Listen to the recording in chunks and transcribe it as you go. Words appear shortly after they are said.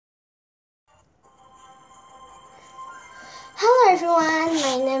everyone,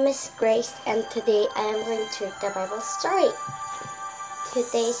 my name is Grace and today I am going to read the Bible story.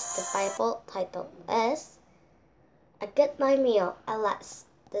 Today's Bible title is A Good Night Meal at Last,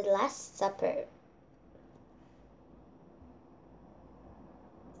 the Last Supper.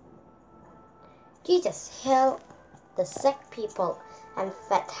 Jesus healed the sick people and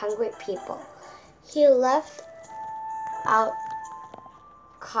fed hungry people. He left out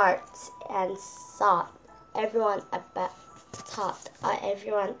carts and taught everyone about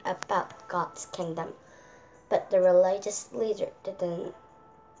God's kingdom. But the religious leader didn't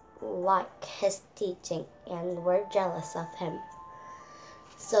like his teaching and were jealous of him.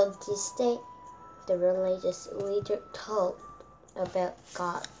 So this day, the religious leader told about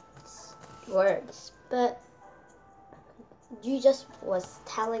God's words, but Jesus was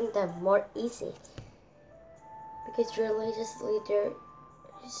telling them more easy because religious leaders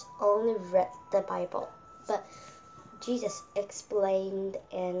only read the Bible, but Jesus explained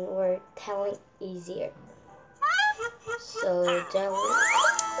and were telling easier. So they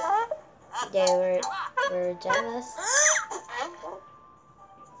were jealous.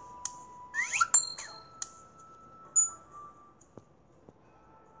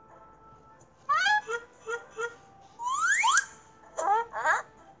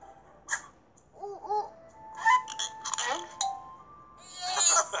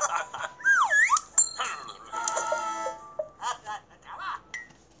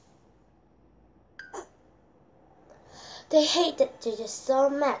 They hated Jesus so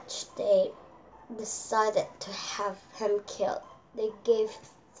much they decided to have him killed. They gave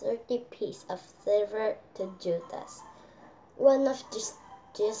 30 pieces of silver to Judas, one of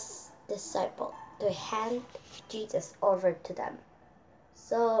Jesus' disciples, to hand Jesus over to them.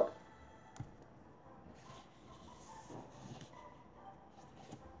 So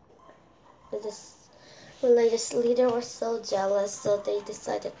the religious leader was so jealous, so they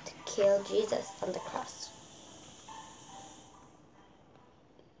decided to kill Jesus on the cross.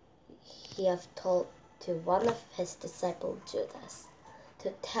 He had told to one of his disciples, Judas,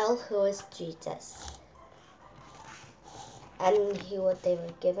 to tell who is Jesus. And they were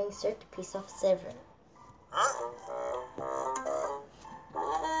giving 30 pieces of silver.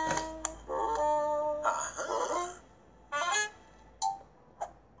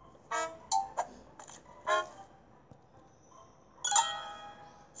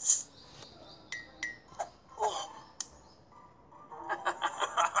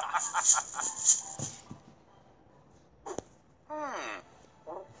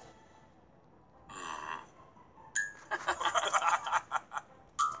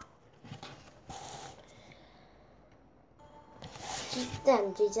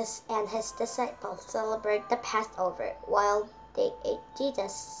 Then Jesus and his disciples celebrated the Passover. While they ate,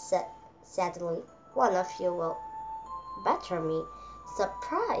 Jesus said sadly, "One of you will betray me."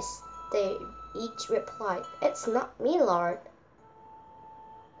 Surprised, they each replied, "It's not me, Lord."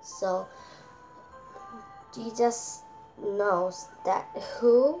 So Jesus knows that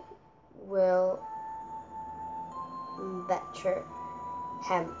who will betray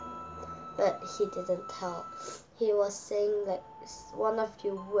him, but he didn't tell. He was saying like, "One of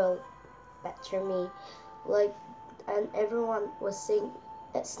you will betray me," and everyone was saying,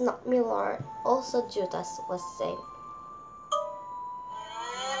 "It's not me, Lord." Also Judas was saying.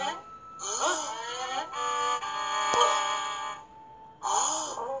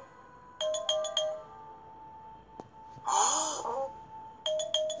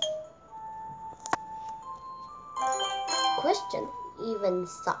 Christians even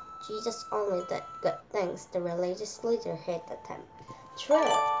thought Jesus only did good things. The religious leader hated him. True.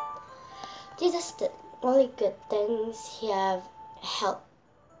 Jesus did only good things. He have helped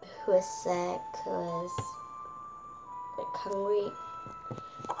who is sick, who is hungry.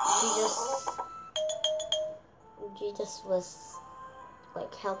 Jesus was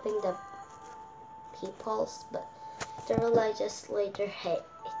helping the peoples, but the religious leader hated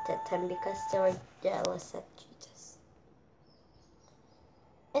him because they were jealous of Jesus.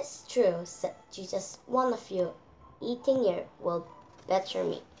 "It's true," said Jesus. "One of you eating here will betray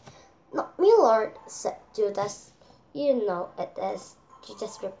me." "Not me, Lord," said Judas. "You know it is."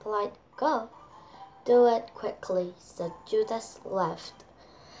 Jesus replied, "Go, do it quickly." So Judas left.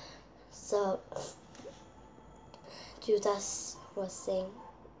 So Judas was saying,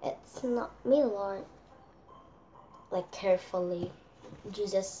 "It's not me, Lord." Carefully,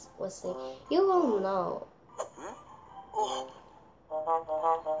 Jesus was saying, "You will know."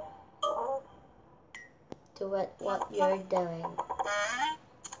 Do what you're doing.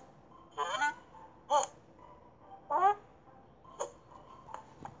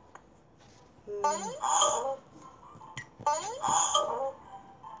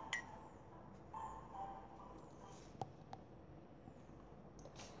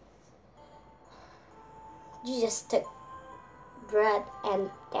 Jesus took bread and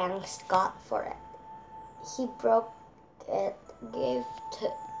thanked God for it. He broke it, gave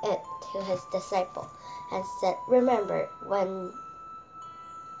it to his disciple, and said, Remember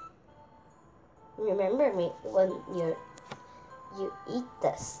me when you eat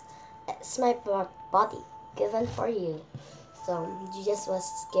this. It's my body given for you. So Jesus was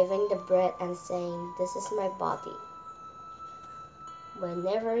giving the bread and saying, This is my body.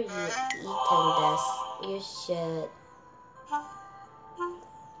 Whenever you're eating this, you should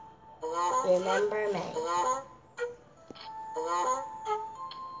remember me.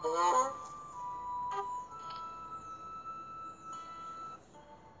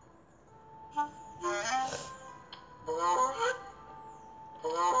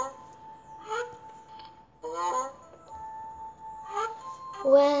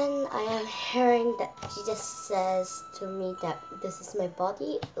 When I am hearing that Jesus says to me that this is my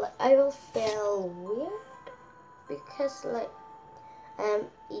body, like I will feel weird because like I'm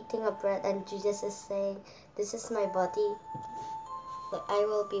eating a bread and Jesus is saying this is my body. Like I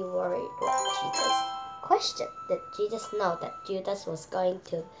will be worried what Jesus questioned. Did Jesus know that Judas was going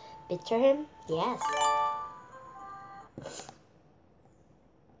to betray him? Yes.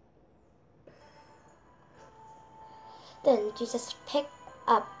 Then Jesus picked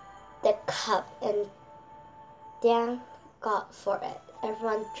up the cup and thanked God for it.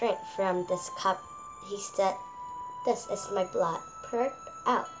 Everyone drank from this cup. He said, This is my blood poured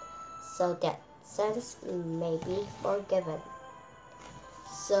out so that sins may be forgiven.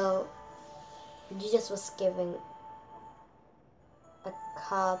 So Jesus was giving a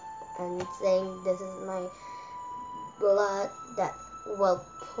cup and saying, This is my blood that will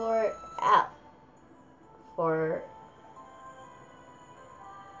pour out for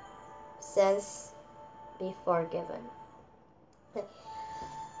sins be forgiven. Like,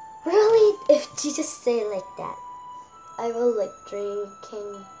 really, if Jesus say like that, I will like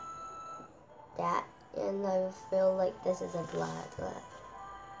drinking that and I will feel like this is a blood.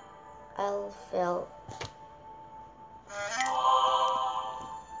 I'll feel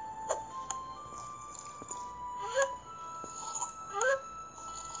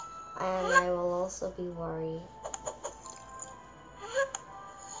and I will also be worried.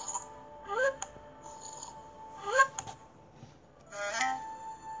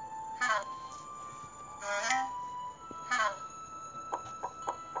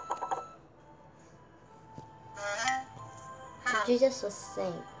 Jesus was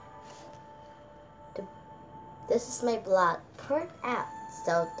saying, This is my blood poured out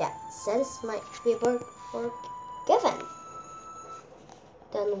so that sins might be forgiven.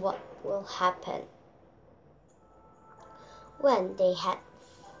 Then what will happen? When they had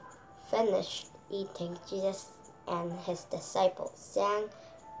finished eating, Jesus and his disciples sang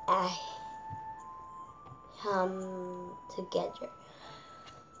a hymn together.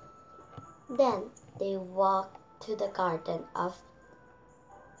 Then they walked to the garden of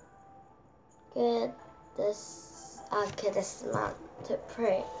Gethsemane to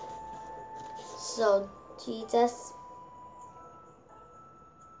pray. So Jesus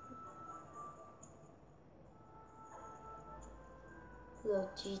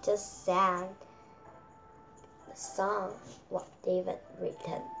sang the song what David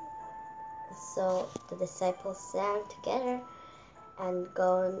written. So the disciples sang together and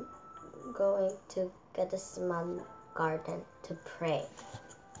going to Gethsemane garden to pray.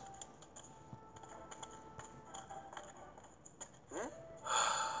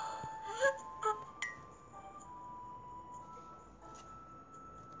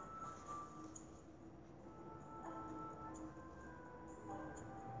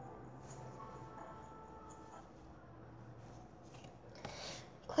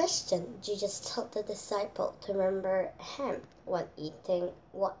 Question: Jesus told the disciple to remember him when eating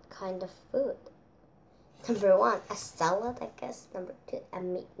what kind of food? Number 1, a salad, I guess. Number 2, a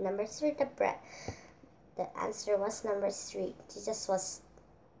meat. Number 3, the bread. The answer was number 3. Jesus was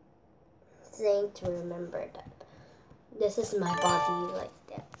saying to remember that this is my body, like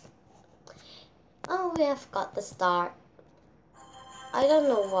that. Oh, we have got the start. I don't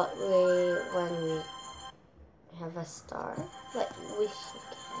know what when we have a star. Like we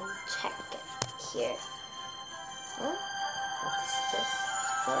can check it here. Huh? What is this?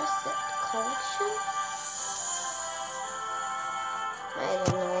 Corset collection? I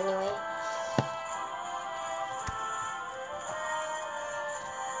don't know anyway.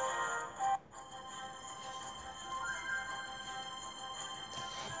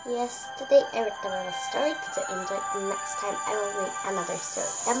 Yes, today I read the Bible story. Did you enjoy it? And next time I will read another story.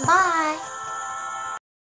 Then bye!